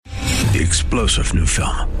The explosive new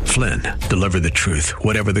film, Flynn, deliver the truth,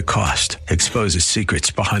 whatever the cost, exposes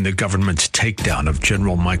secrets behind the government's takedown of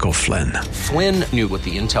General Michael Flynn. Flynn knew what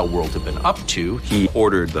the intel world had been up to. He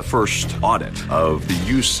ordered the first audit of the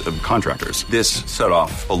use of contractors. This set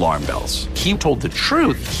off alarm bells. He told the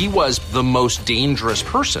truth. He was the most dangerous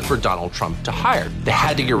person for Donald Trump to hire. They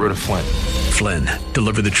had to get rid of Flynn. Flynn,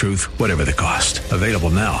 deliver the truth, whatever the cost. Available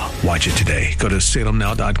now. Watch it today. Go to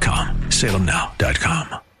salemnow.com.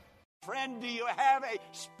 salemnow.com. Friend, do you have a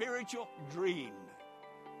spiritual dream?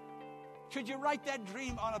 Could you write that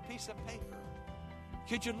dream on a piece of paper?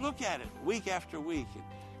 Could you look at it week after week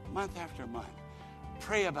and month after month?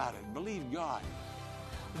 Pray about it. Believe God.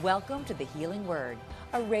 Welcome to the Healing Word,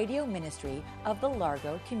 a radio ministry of the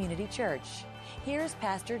Largo Community Church. Here's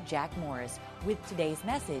Pastor Jack Morris with today's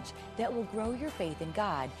message that will grow your faith in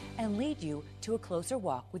God and lead you to a closer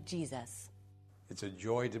walk with Jesus. It's a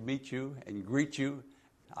joy to meet you and greet you.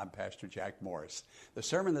 I'm Pastor Jack Morris. The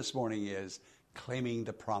sermon this morning is Claiming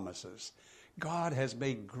the Promises. God has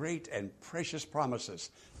made great and precious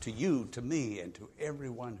promises to you, to me, and to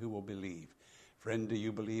everyone who will believe. Friend, do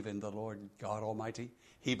you believe in the Lord God Almighty?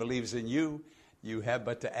 He believes in you. You have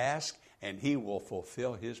but to ask, and He will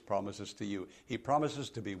fulfill His promises to you. He promises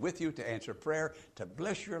to be with you, to answer prayer, to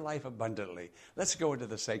bless your life abundantly. Let's go into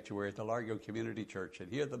the sanctuary at the Largo Community Church and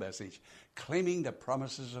hear the message, Claiming the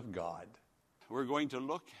Promises of God. We're going to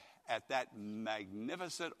look at that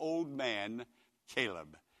magnificent old man,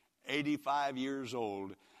 Caleb, 85 years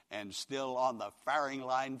old and still on the firing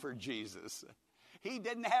line for Jesus. He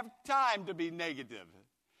didn't have time to be negative.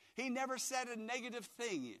 He never said a negative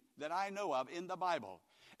thing that I know of in the Bible.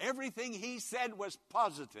 Everything he said was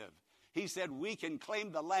positive. He said, we can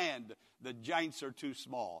claim the land. The giants are too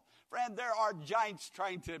small. Friend, there are giants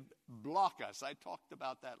trying to block us. I talked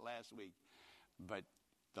about that last week. But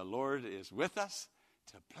the Lord is with us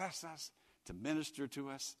to bless us, to minister to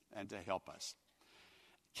us, and to help us.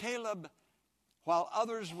 Caleb, while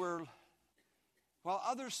others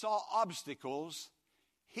saw obstacles,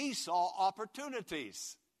 he saw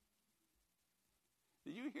opportunities.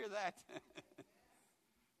 Did you hear that?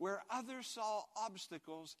 Where others saw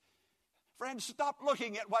obstacles, friends, stop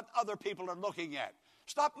looking at what other people are looking at.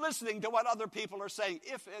 Stop listening to what other people are saying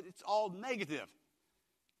if it's all negative.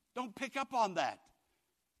 Don't pick up on that.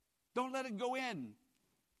 Don't let it go in.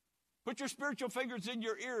 Put your spiritual fingers in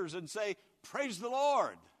your ears and say, praise the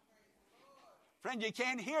Lord. Friend, you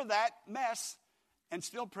can't hear that mess and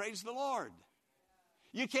still praise the Lord.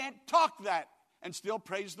 You can't talk that and still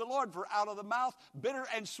praise the Lord, for out of the mouth, bitter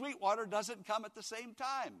and sweet water doesn't come at the same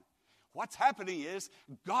time. What's happening is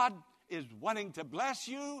God is wanting to bless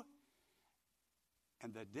you,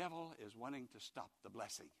 and the devil is wanting to stop the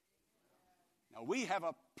blessing. Now, we have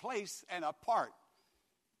a place and a part.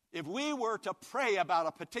 If we were to pray about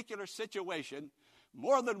a particular situation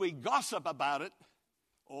more than we gossip about it,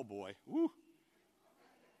 oh boy, woo.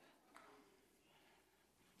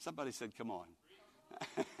 Somebody said, come on.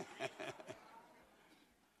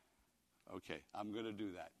 Okay, I'm going to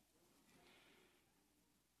do that.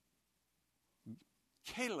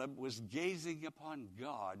 Caleb was gazing upon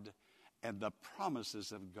God and the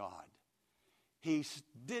promises of God. He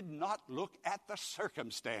did not look at the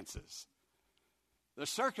circumstances. The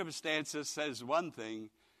circumstances says one thing,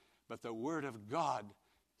 but the Word of God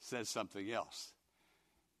says something else.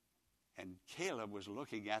 And Caleb was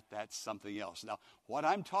looking at that something else. Now, what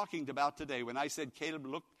I'm talking about today, when I said Caleb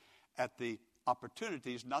looked at the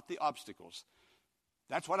opportunities, not the obstacles,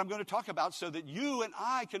 that's what I'm going to talk about so that you and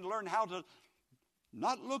I can learn how to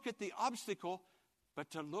not look at the obstacle,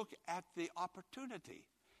 but to look at the opportunity.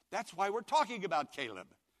 That's why we're talking about Caleb.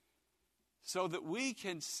 So that we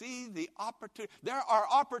can see the opportunity. There are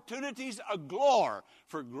opportunities galore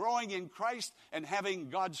for growing in Christ and having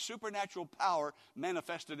God's supernatural power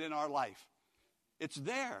manifested in our life. It's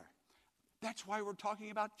there. That's why we're talking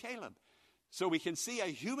about Caleb. So we can see a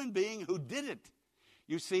human being who did it.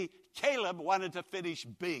 You see, Caleb wanted to finish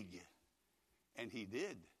big, and he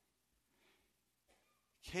did.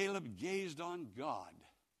 Caleb gazed on God,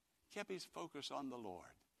 kept his focus on the Lord.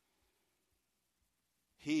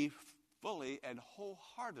 He fully and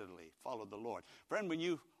wholeheartedly followed the Lord. Friend, when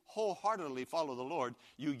you wholeheartedly follow the Lord,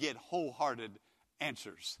 you get wholehearted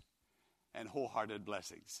answers and wholehearted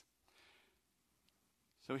blessings.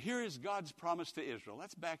 So here is God's promise to Israel.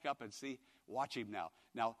 Let's back up and watch him now.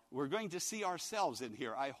 Now, we're going to see ourselves in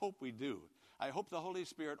here. I hope we do. I hope the Holy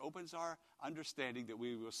Spirit opens our understanding that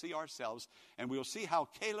we will see ourselves and we'll see how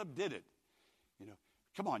Caleb did it.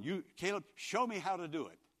 Come on, Caleb, show me how to do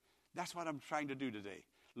it. That's what I'm trying to do today.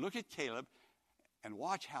 Look at Caleb and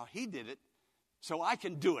watch how he did it so I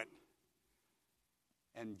can do it.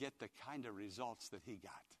 and get the kind of results that he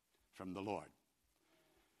got from the Lord.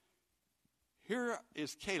 Here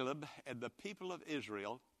is Caleb and the people of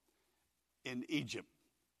Israel in Egypt.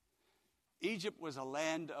 Egypt was a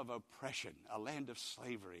land of oppression, a land of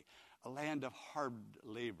slavery, a land of hard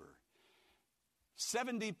labor.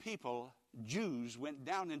 70 people, Jews, went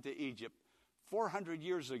down into Egypt 400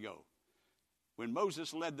 years ago. When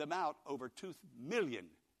Moses led them out, over 2 million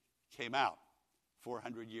came out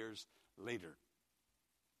 400 years later.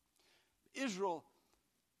 Israel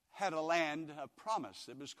had a land of promise.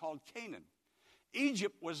 It was called Canaan.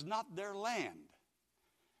 Egypt was not their land.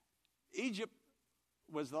 Egypt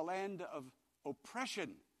was the land of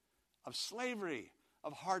oppression, of slavery,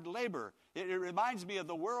 of hard labor. It reminds me of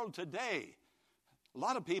the world today. A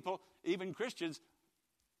lot of people, even Christians,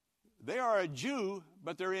 they are a Jew,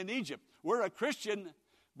 but they're in Egypt. We're a Christian,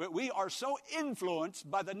 but we are so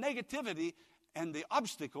influenced by the negativity and the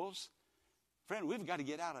obstacles. Friend, we've got to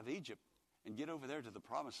get out of Egypt and get over there to the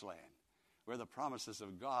promised land, where the promises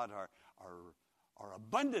of God are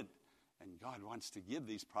abundant. And God wants to give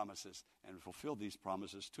these promises and fulfill these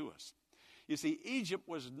promises to us. You see, Egypt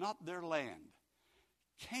was not their land.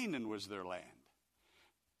 Canaan was their land.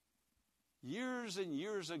 Years and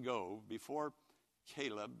years ago, before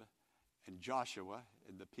Caleb and Joshua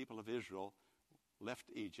and the people of Israel left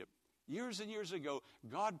Egypt, years and years ago,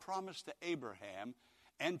 God promised to Abraham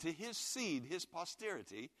and to his seed, his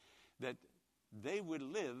posterity, that they would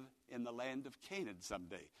live in the land of Canaan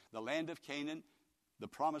someday. The land of Canaan, the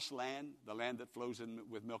promised land, the land that flows in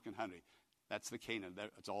with milk and honey. That's the Canaan.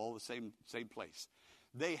 It's all the same place.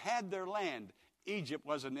 They had their land. Egypt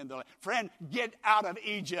wasn't in the land. Friend, get out of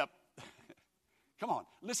Egypt. Come on,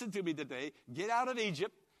 listen to me today. Get out of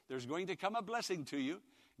Egypt. There's going to come a blessing to you.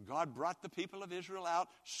 God brought the people of Israel out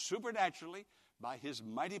supernaturally by his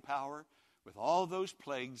mighty power with all those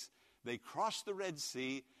plagues. They crossed the Red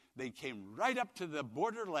Sea. They came right up to the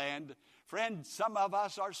borderland. Friend, some of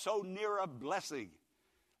us are so near a blessing.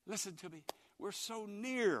 Listen to me. We're so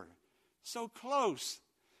near, so close.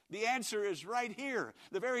 The answer is right here.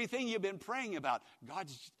 The very thing you've been praying about.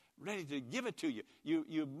 God's ready to give it to you.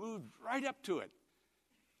 You moved right up to it.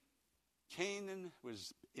 Canaan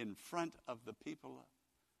was in front of the people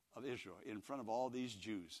of Israel, in front of all these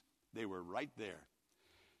Jews. They were right there.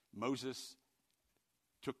 Moses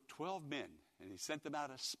took 12 men, and he sent them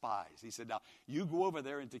out as spies. He said, now, you go over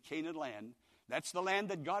there into Canaan land. That's the land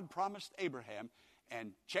that God promised Abraham.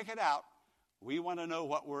 And check it out. We want to know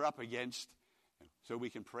what we're up against so we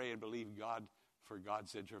can pray and believe God for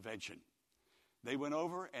God's intervention. They went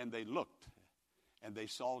over and they looked and they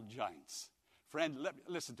saw giants. Friend,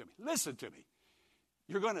 listen to me. Listen to me.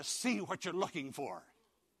 You're going to see what you're looking for.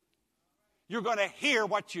 You're going to hear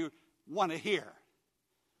what you want to hear.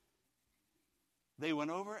 They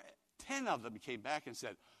went over. 10 of them came back and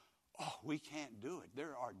said, oh, we can't do it.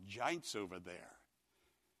 There are giants over there.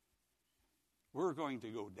 We're going to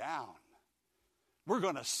go down. We're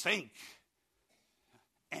going to sink.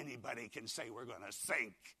 Anybody can say we're going to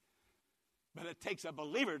sink. But it takes a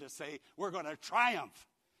believer to say we're going to triumph.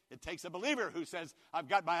 It takes a believer who says, I've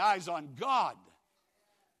got my eyes on God.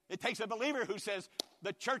 It takes a believer who says,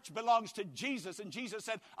 the church belongs to Jesus. And Jesus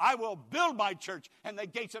said, I will build my church, and the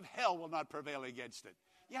gates of hell will not prevail against it.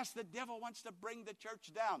 Yes, the devil wants to bring the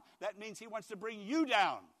church down. That means he wants to bring you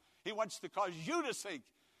down. He wants to cause you to sink.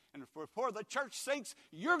 And before the church sinks,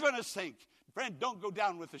 you're going to sink. Friend, don't go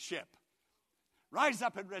down with the ship. Rise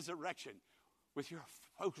up in resurrection with your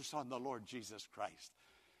focus on the Lord Jesus Christ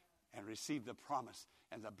and receive the promise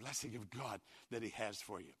and the blessing of God that he has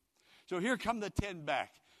for you. So here come the 10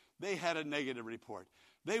 back. They had a negative report.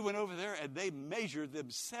 They went over there and they measured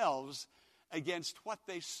themselves against what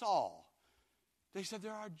they saw. They said,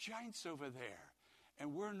 there are giants over there,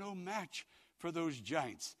 and we're no match for those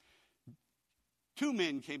giants. 2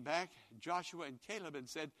 men came back, Joshua and Caleb, and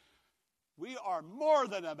said, we are more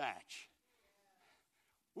than a match.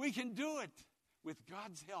 We can do it with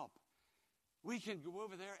God's help. We can go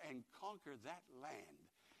over there and conquer that land.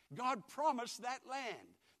 God promised that land.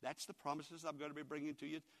 That's the promises I'm going to be bringing to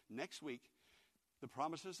you next week. The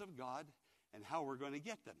promises of God and how we're going to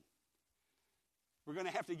get them. We're going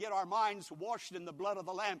to have to get our minds washed in the blood of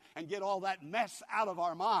the Lamb and get all that mess out of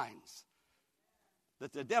our minds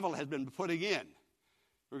that the devil has been putting in.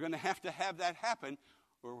 We're going to have that happen,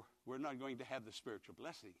 or we're not going to have the spiritual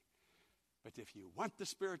blessing. But if you want the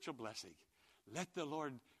spiritual blessing, let the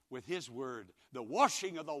Lord, with his word, the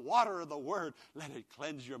washing of the water of the word, let it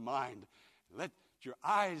cleanse your mind. Let your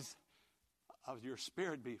eyes of your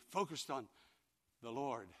spirit be focused on the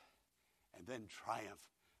Lord, and then triumph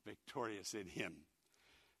victorious in him.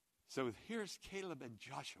 So here's Caleb and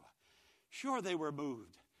Joshua Sure, they were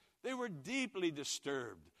moved. They were deeply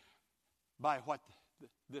disturbed by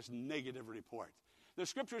this negative report. The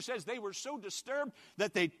scripture says they were so disturbed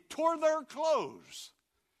that they tore their clothes.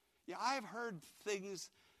 Yeah, I've heard things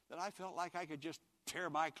that I felt like I could just tear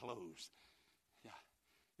my clothes. Yeah,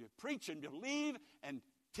 you preach and believe and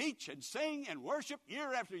teach and sing and worship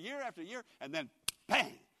year after year after year, and then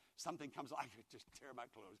bang, something comes. I could just tear my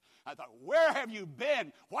clothes. I thought, where have you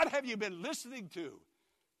been? What have you been listening to?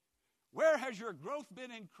 Where has your growth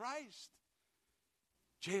been in Christ?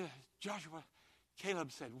 Joshua,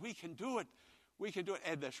 Caleb said, we can do it. We can do it.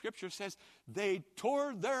 And the scripture says they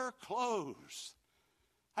tore their clothes.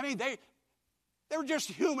 I mean, they were just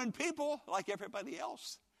human people like everybody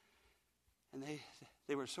else. And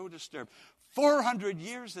they were so disturbed. 400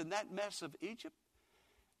 years in that mess of Egypt.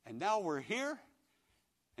 And now we're here.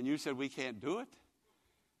 And you said we can't do it?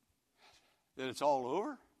 That it's all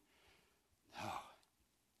over? No.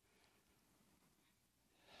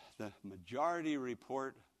 The majority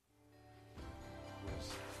report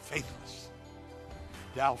was faithless,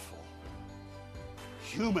 doubtful,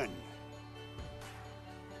 human.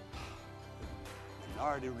 The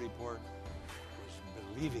minority report was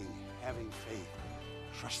believing, having faith,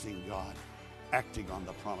 trusting God, acting on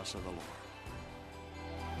the promise of the Lord.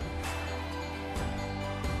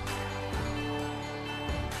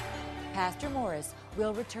 Pastor Morris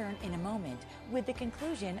will return in a moment with the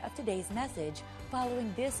conclusion of today's message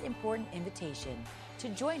following this important invitation to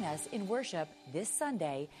join us in worship this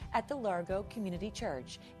Sunday at the Largo Community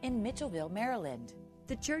Church in Mitchellville, Maryland.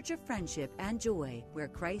 The Church of Friendship and Joy, where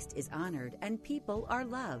Christ is honored and people are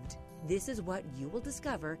loved. This is what you will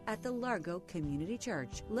discover at the Largo Community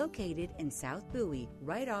Church, located in South Bowie,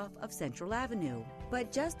 right off of Central Avenue.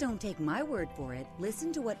 But just don't take my word for it.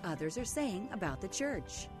 Listen to what others are saying about the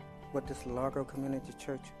church. What does Largo Community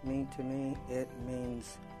Church mean to me? It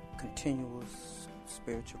means continuous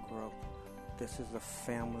spiritual growth. This is a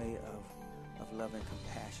family of love and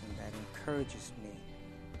compassion that encourages me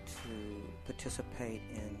to participate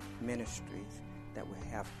in ministries that we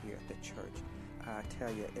have here at the church. I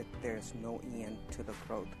tell you, there's no end to the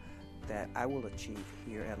growth that I will achieve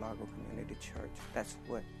here at Largo Community Church. That's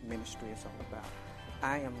what ministry is all about.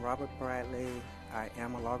 I am Robert Bradley. I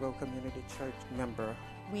am a Largo Community Church member.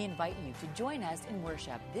 We invite you to join us in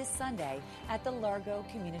worship this Sunday at the Largo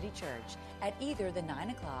Community Church at either the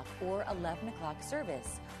 9 o'clock or 11 o'clock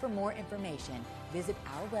service. For more information, visit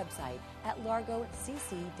our website at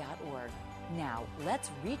largocc.org. Now, let's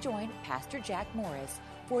rejoin Pastor Jack Morris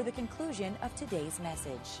for the conclusion of today's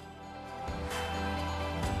message.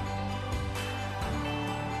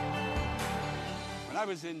 When I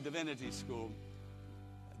was in divinity school,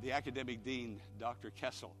 the academic dean, Dr.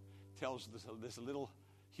 Kessel, tells this little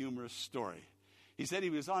humorous story. He said he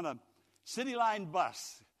was on a City Line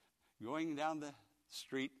bus going down the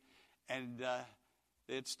street, and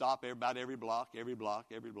they'd stop about every block.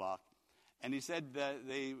 And he said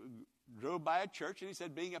they drove by a church, and he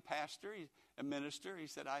said, being a pastor, a minister, he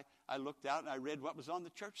said, I looked out and I read what was on the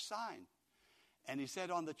church sign. And he said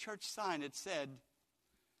on the church sign it said,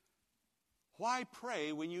 "Why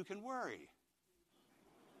pray when you can worry?"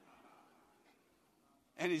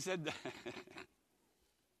 And he said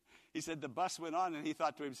the bus went on, and he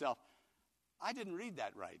thought to himself, I didn't read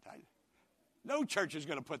that right. No church is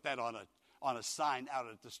going to put that on a sign out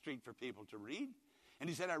at the street for people to read. And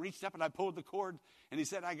he said, I reached up and I pulled the cord, and he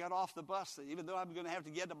said, I got off the bus. Even though I'm going to have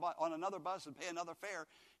to get on another bus and pay another fare,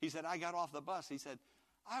 he said, I got off the bus. He said,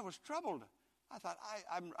 I was troubled. I thought,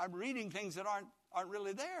 I'm reading things that aren't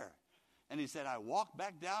really there. And he said, I walked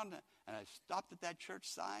back down, and I stopped at that church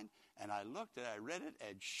sign, and I looked and I read it,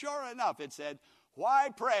 and sure enough, it said, why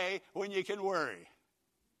pray when you can worry?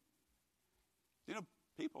 You know,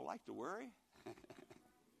 people like to worry.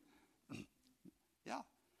 Yeah.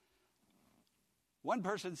 One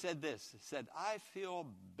person said this, said, I feel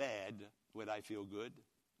bad when I feel good,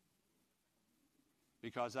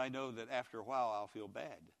 because I know that after a while I'll feel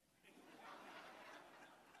bad.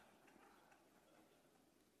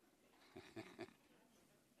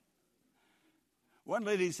 One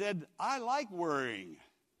lady said, I like worrying,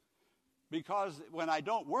 because when I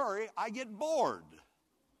don't worry, I get bored.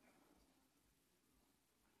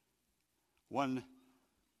 One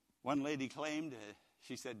lady claimed,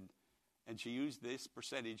 she said, and she used this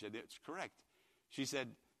percentage, and it's correct. She said,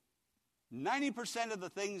 90% of the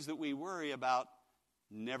things that we worry about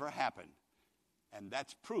never happen. And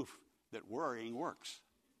that's proof that worrying works.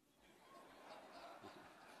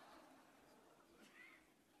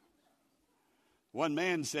 One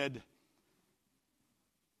man said,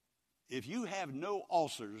 if you have no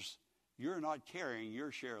ulcers, you're not carrying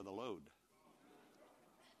your share of the load.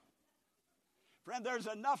 Friend, there's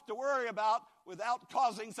enough to worry about without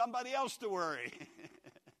causing somebody else to worry.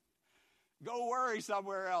 Go worry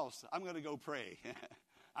somewhere else. I'm going to go pray.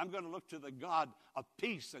 I'm going to look to the God of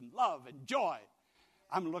peace and love and joy.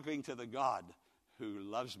 I'm looking to the God who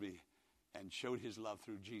loves me and showed his love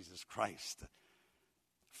through Jesus Christ.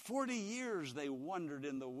 40 years they wandered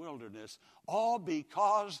in the wilderness, all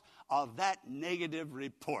because of that negative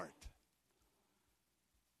report.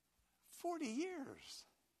 40 years,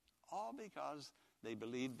 all because they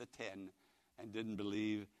believed the 10 and didn't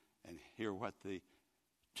believe and hear what the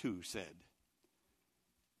 2 said.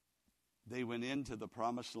 They went into the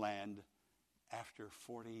promised land after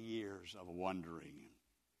 40 years of wandering.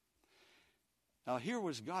 Now, here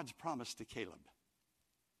was God's promise to Caleb.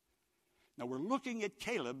 Now, we're looking at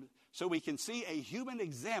Caleb so we can see a human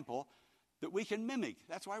example that we can mimic.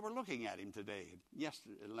 That's why we're looking at him today,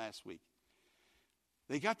 last week.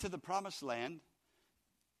 They got to the promised land,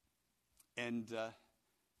 and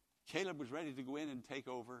Caleb was ready to go in and take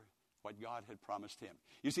over what God had promised him.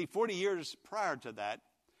 You see, 40 years prior to that,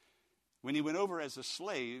 when he went over as a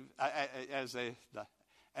slave, as a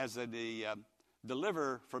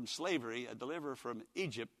deliverer from slavery, a deliverer from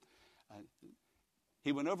Egypt,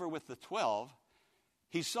 he went over with the 12.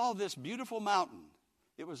 He saw this beautiful mountain.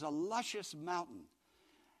 It was a luscious mountain.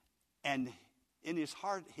 And in his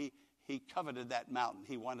heart, he coveted that mountain.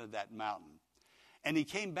 He wanted that mountain. And he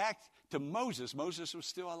came back to Moses. Moses was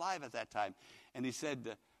still alive at that time. And he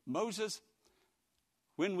said, Moses,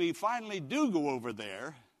 when we finally do go over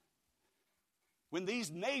there, when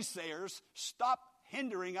these naysayers stop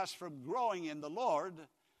hindering us from growing in the Lord,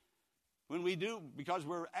 when we do, because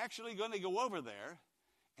we're actually going to go over there,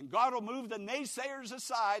 and God will move the naysayers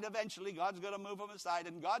aside. Eventually, God's going to move them aside.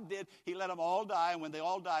 And God did. He let them all die. And when they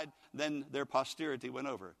all died, then their posterity went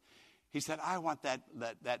over. He said, I want that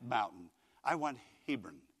mountain. I want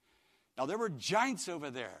Hebron. Now, there were giants over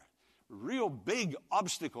there, real big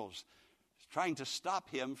obstacles trying to stop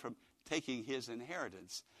him from taking his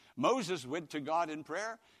inheritance. Moses went to God in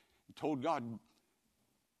prayer and told God,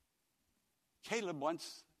 Caleb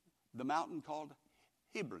wants the mountain called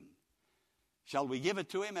Hebron. Shall we give it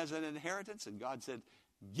to him as an inheritance? And God said,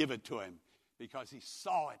 give it to him, because he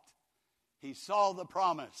saw it. He saw the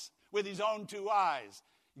promise with his own 2 eyes.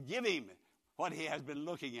 Give him what he has been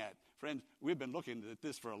looking at. Friends, we've been looking at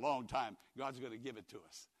this for a long time. God's going to give it to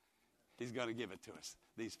us. He's going to give it to us,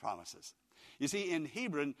 these promises. You see, in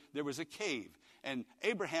Hebron, there was a cave. And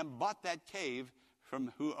Abraham bought that cave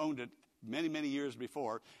from who owned it many, many years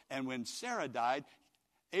before. And when Sarah died,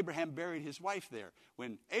 Abraham buried his wife there.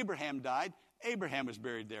 When Abraham died, Abraham was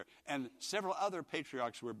buried there. And several other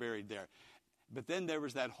patriarchs were buried there. But then there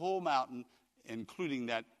was that whole mountain, including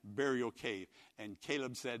that burial cave. And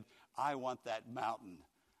Caleb said, I want that mountain.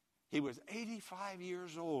 He was 85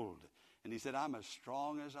 years old. And he said, I'm as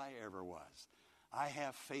strong as I ever was. I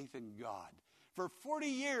have faith in God. For 40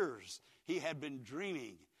 years, he had been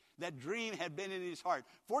dreaming. That dream had been in his heart.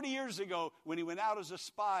 40 years ago, when he went out as a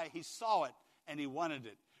spy, he saw it and he wanted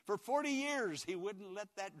it. For 40 years, he wouldn't let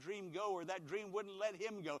that dream go, or that dream wouldn't let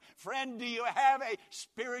him go. Friend, do you have a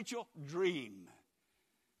spiritual dream?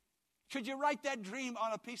 Could you write that dream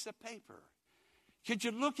on a piece of paper? Could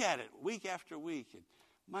you look at it week after week and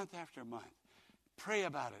month after month? Pray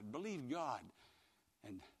about it. Believe God.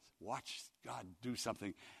 And watch God do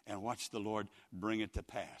something and watch the Lord bring it to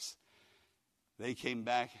pass. They came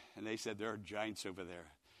back and they said, there are giants over there.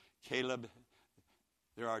 Caleb,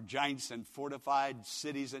 there are giants and fortified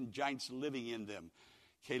cities and giants living in them.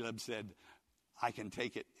 Caleb said, I can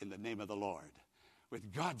take it in the name of the Lord.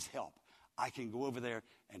 With God's help, I can go over there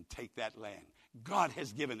and take that land. God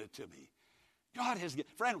has given it to me.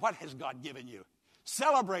 Friend, what has God given you?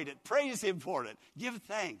 Celebrate it. Praise him for it. Give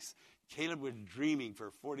thanks. Caleb was dreaming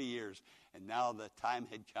for 40 years, and now the time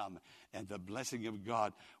had come, and the blessing of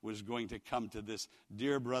God was going to come to this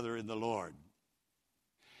dear brother in the Lord.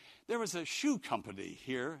 There was a shoe company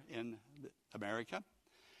here in America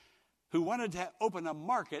who wanted to open a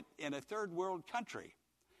market in a third world country.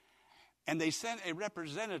 And they sent a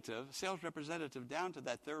sales representative down to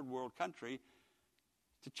that third world country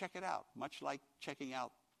to check it out, much like checking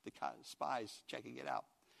out the spies checking it out.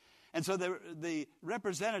 And so the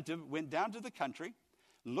representative went down to the country,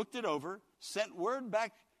 looked it over, sent word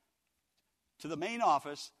back to the main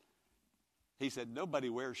office. He said, nobody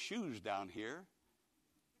wears shoes down here.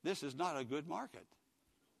 This is not a good market.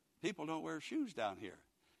 People don't wear shoes down here.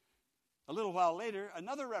 A little while later,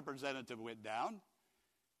 another representative went down,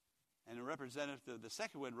 and the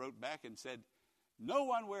second one wrote back and said, no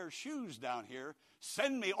one wears shoes down here.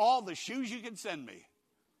 Send me all the shoes you can send me.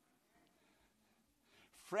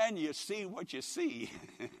 Friend, you see what you see.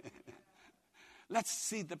 Let's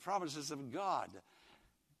see the promises of God.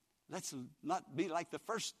 Let's not be like the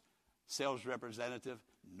first sales representative.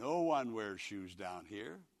 No one wears shoes down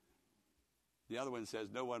here. The other one says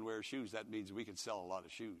no one wears shoes. That means we can sell a lot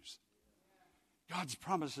of shoes. God's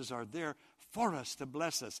promises are there for us to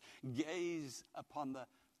bless us. Gaze upon the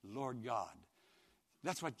Lord God.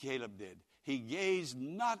 That's what Caleb did. He gazed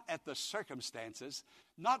not at the circumstances,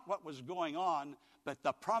 not what was going on, but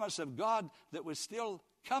the promise of God that was still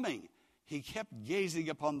coming. He kept gazing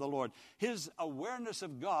upon the Lord. His awareness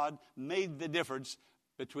of God made the difference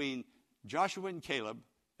between Joshua and Caleb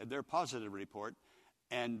and their positive report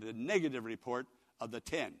and the negative report of the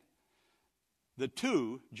 10. The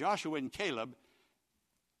two, Joshua and Caleb,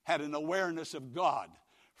 had an awareness of God.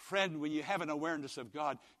 Friend, when you have an awareness of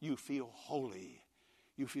God, you feel holy.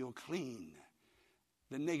 You feel clean.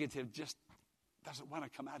 The negative just doesn't want to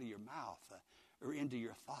come out of your mouth or into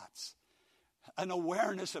your thoughts. An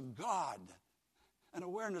awareness of God. An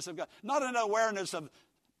awareness of God. Not an awareness of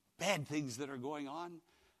bad things that are going on,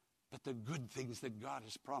 but the good things that God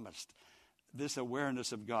has promised. This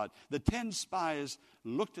awareness of God. The 10 spies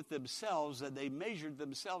looked at themselves and they measured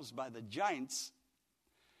themselves by the giants.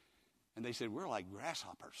 And they said, we're like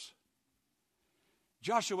grasshoppers.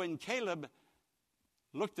 Joshua and Caleb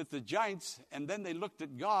looked at the giants, and then they looked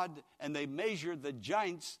at God, and they measured the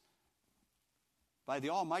giants by the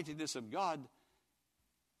almightiness of God,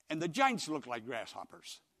 and the giants looked like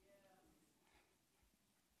grasshoppers.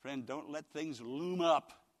 Friend, don't let things loom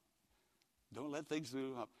up. Don't let things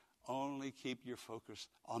loom up. Only keep your focus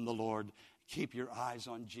on the Lord. Keep your eyes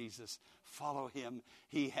on Jesus. Follow him.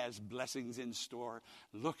 He has blessings in store.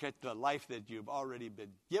 Look at the life that you've already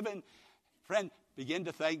been given. Friend, begin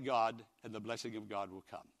to thank God, and the blessing of God will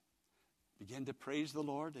come. Begin to praise the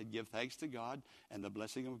Lord and give thanks to God, and the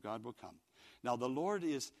blessing of God will come. Now, the Lord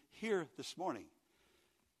is here this morning.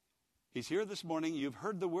 He's here this morning. You've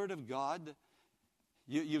heard the word of God.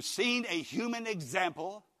 You've seen a human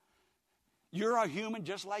example. You're a human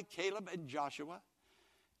just like Caleb and Joshua.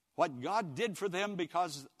 What God did for them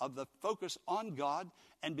because of the focus on God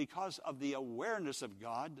and because of the awareness of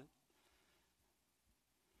God,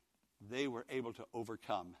 they were able to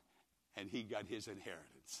overcome, and he got his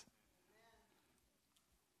inheritance.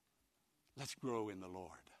 Let's grow in the Lord.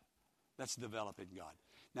 Let's develop in God.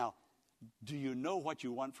 Now, do you know what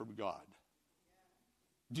you want from God?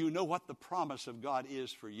 Do you know what the promise of God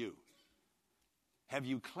is for you? Have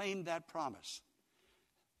you claimed that promise?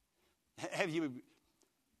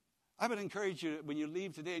 I would encourage you, when you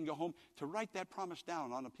leave today and go home, to write that promise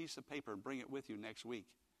down on a piece of paper and bring it with you next week.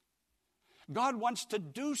 God wants to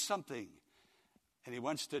do something, and he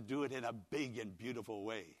wants to do it in a big and beautiful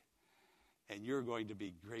way. And you're going to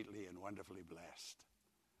be greatly and wonderfully blessed.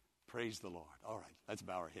 Praise the Lord. All right, let's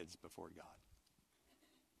bow our heads before God.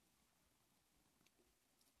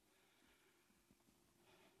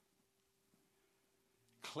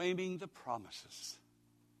 Claiming the promises.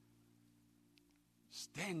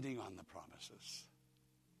 Standing on the promises.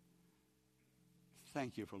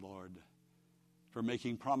 Thank you, Lord, for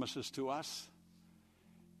making promises to us.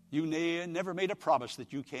 You never made a promise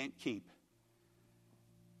that you can't keep.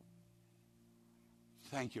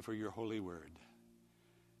 Thank you for your holy word.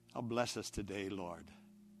 Oh, bless us today, Lord.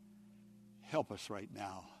 Help us right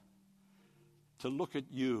now to look at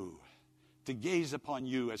you, to gaze upon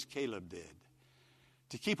you as Caleb did,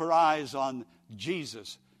 to keep our eyes on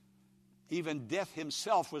Jesus. Even death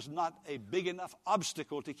himself was not a big enough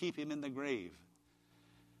obstacle to keep him in the grave.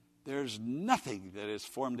 There's nothing that is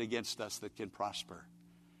formed against us that can prosper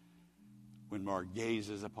when our gaze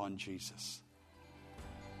is upon Jesus.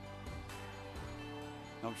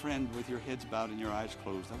 Now, friend, with your heads bowed and your eyes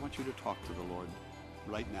closed, I want you to talk to the Lord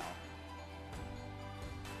right now.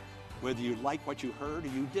 Whether you like what you heard or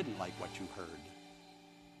you didn't like what you heard,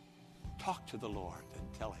 talk to the Lord and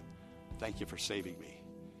tell him, thank you for saving me.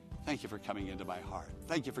 Thank you for coming into my heart.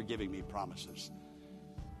 Thank you for giving me promises.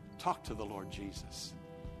 Talk to the Lord Jesus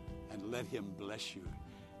and let him bless you.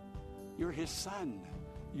 You're his son.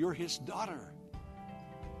 You're his daughter.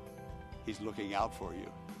 He's looking out for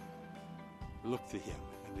you. Look to him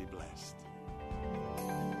and be blessed.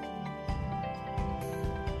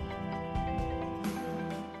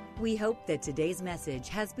 We hope that today's message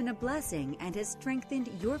has been a blessing and has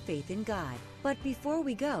strengthened your faith in God. But before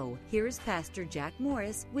we go, here's Pastor Jack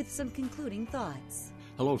Morris with some concluding thoughts.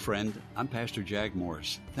 Hello, friend. I'm Pastor Jack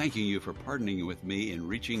Morris, thanking you for partnering with me in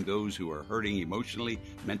reaching those who are hurting emotionally,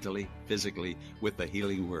 mentally, physically with the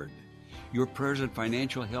healing word. Your prayers and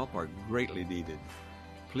financial help are greatly needed.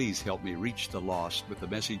 Please help me reach the lost with the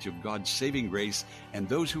message of God's saving grace and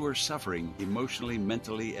those who are suffering emotionally,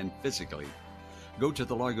 mentally, and physically. Go to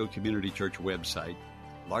the Largo Community Church website,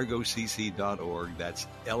 largocc.org, that's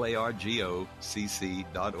largocc.org,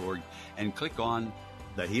 and click on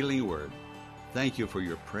the Healing Word. Thank you for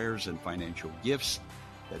your prayers and financial gifts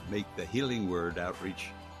that make the Healing Word outreach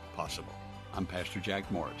possible. I'm Pastor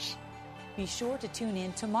Jack Morris. Be sure to tune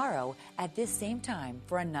in tomorrow at this same time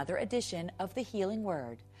for another edition of the Healing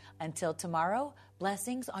Word. Until tomorrow,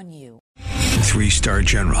 blessings on you. 3-star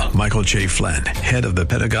General Michael J. Flynn, head of the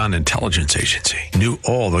Pentagon Intelligence Agency, knew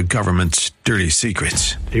all the government's dirty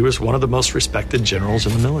secrets. He was one of the most respected generals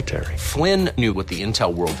in the military. Flynn knew what the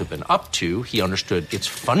intel world had been up to. He understood its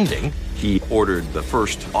funding. He ordered the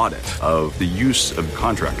first audit of the use of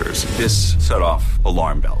contractors. This set off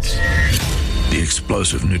alarm bells. The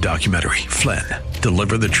explosive new documentary, Flynn,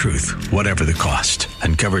 Deliver the Truth, Whatever the Cost,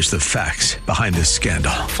 uncovers the facts behind this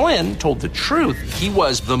scandal. Flynn told the truth. He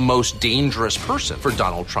was the most dangerous person for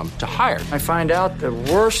Donald Trump to hire. I find out the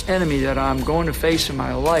worst enemy that I'm going to face in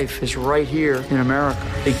my life is right here in America.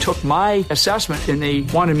 They took my assessment and they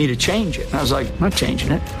wanted me to change it. And I was like, I'm not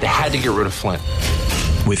changing it. They had to get rid of Flynn.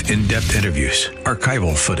 With in-depth interviews,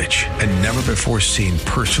 archival footage, and never-before-seen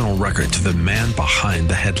personal records of the man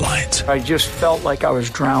behind the headlines. I just felt like I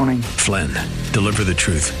was drowning. Flynn, Deliver the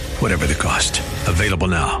Truth, Whatever the Cost. Available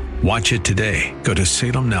now. Watch it today. Go to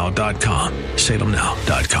salemnow.com.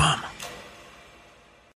 salemnow.com.